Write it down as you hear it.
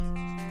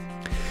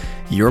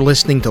You're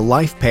listening to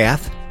Life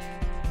Path,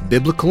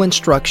 biblical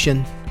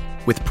instruction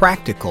with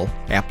practical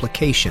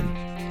application.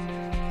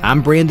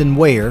 I'm Brandon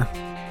Ware,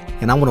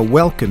 and I want to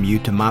welcome you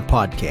to my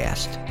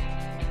podcast.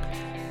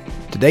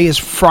 Today is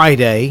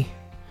Friday,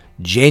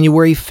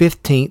 January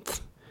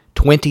 15th,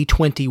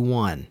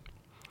 2021.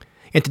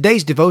 And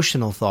today's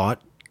devotional thought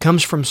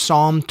comes from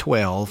Psalm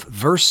 12,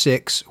 verse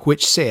 6,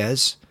 which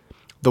says,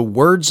 "The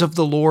words of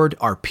the Lord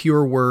are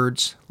pure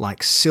words,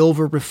 like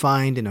silver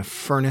refined in a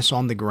furnace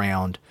on the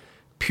ground,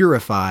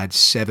 purified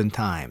 7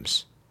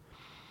 times.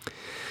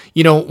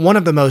 You know, one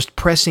of the most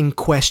pressing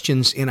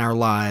questions in our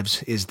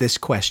lives is this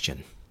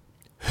question: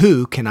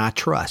 who can I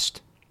trust?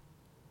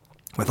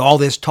 With all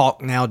this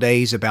talk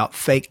nowadays about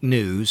fake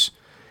news,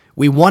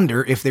 we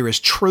wonder if there is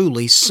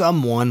truly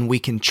someone we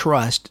can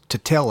trust to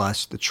tell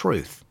us the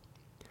truth.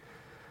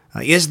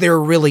 Is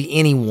there really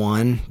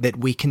anyone that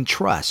we can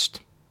trust?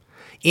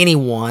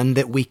 Anyone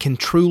that we can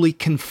truly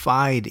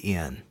confide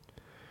in?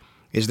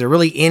 Is there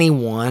really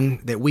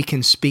anyone that we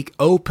can speak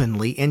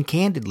openly and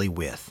candidly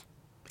with?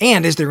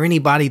 And is there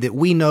anybody that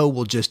we know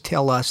will just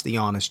tell us the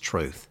honest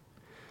truth?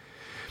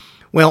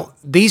 Well,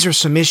 these are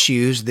some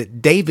issues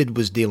that David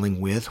was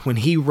dealing with when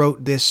he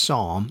wrote this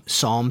psalm,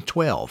 Psalm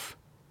 12.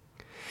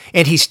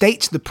 And he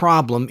states the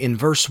problem in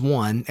verse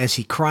 1 as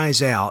he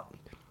cries out,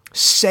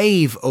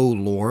 "Save, O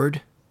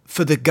Lord,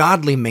 for the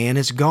godly man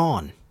is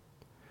gone."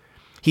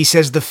 He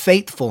says, "The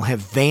faithful have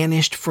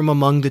vanished from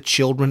among the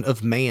children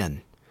of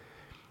man.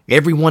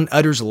 Everyone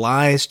utters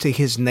lies to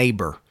his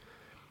neighbor.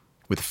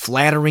 With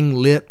flattering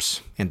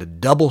lips and a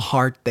double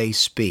heart they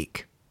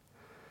speak."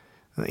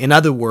 In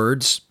other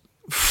words,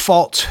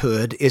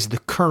 falsehood is the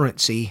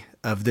currency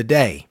of the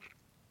day.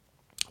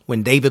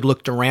 When David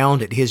looked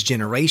around at his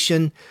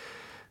generation,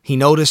 he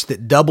noticed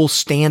that double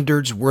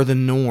standards were the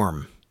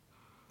norm.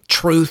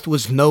 Truth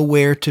was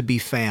nowhere to be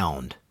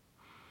found.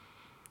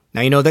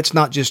 Now, you know, that's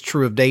not just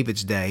true of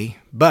David's day,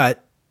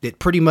 but it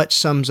pretty much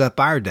sums up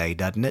our day,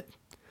 doesn't it?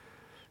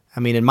 I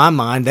mean, in my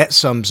mind, that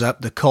sums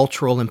up the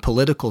cultural and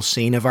political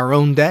scene of our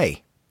own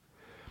day.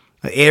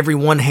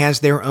 Everyone has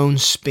their own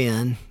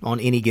spin on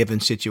any given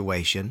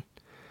situation,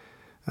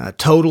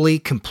 totally,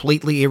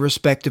 completely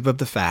irrespective of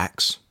the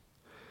facts.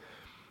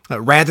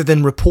 Rather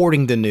than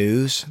reporting the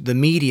news, the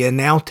media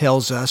now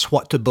tells us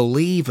what to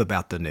believe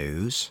about the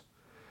news.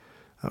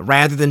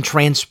 Rather than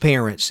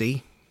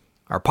transparency,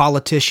 our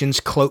politicians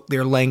cloak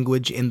their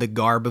language in the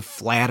garb of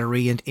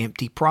flattery and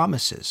empty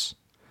promises.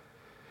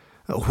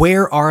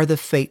 Where are the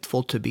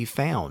faithful to be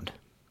found?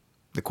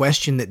 The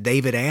question that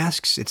David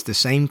asks, it's the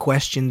same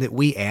question that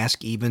we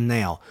ask even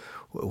now.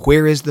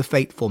 Where is the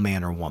faithful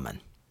man or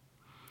woman?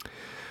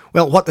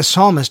 Well, what the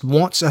psalmist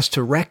wants us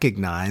to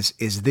recognize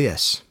is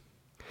this.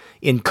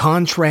 In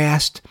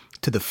contrast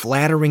to the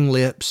flattering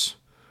lips,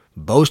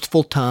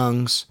 boastful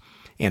tongues,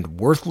 and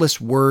worthless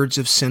words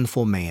of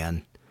sinful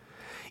man,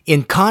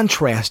 in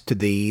contrast to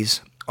these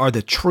are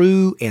the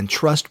true and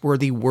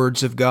trustworthy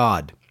words of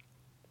God.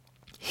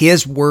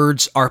 His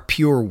words are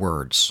pure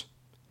words.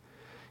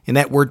 And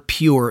that word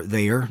pure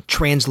there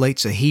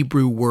translates a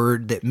Hebrew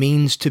word that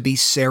means to be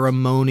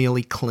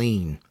ceremonially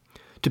clean,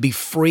 to be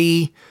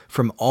free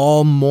from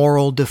all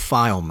moral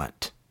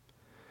defilement.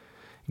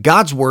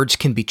 God's words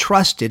can be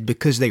trusted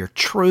because they are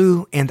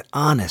true and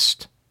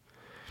honest.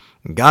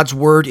 God's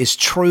word is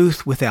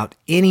truth without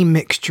any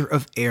mixture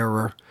of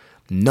error,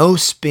 no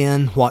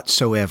spin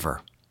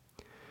whatsoever.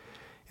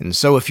 And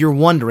so if you're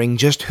wondering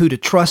just who to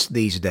trust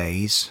these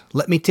days,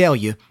 let me tell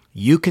you,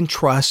 you can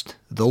trust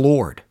the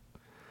Lord.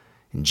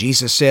 And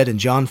Jesus said in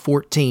John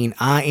 14,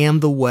 "I am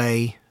the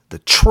way, the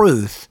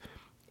truth,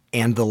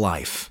 and the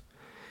life."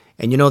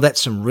 And you know,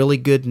 that's some really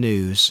good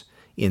news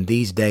in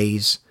these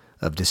days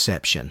of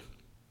deception.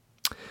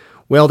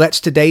 Well, that's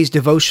today's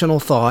devotional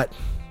thought.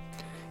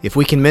 If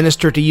we can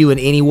minister to you in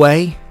any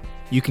way,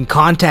 you can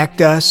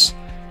contact us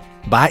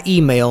by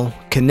email,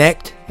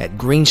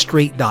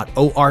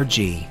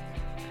 connect@greenstreet.org.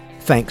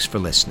 Thanks for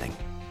listening.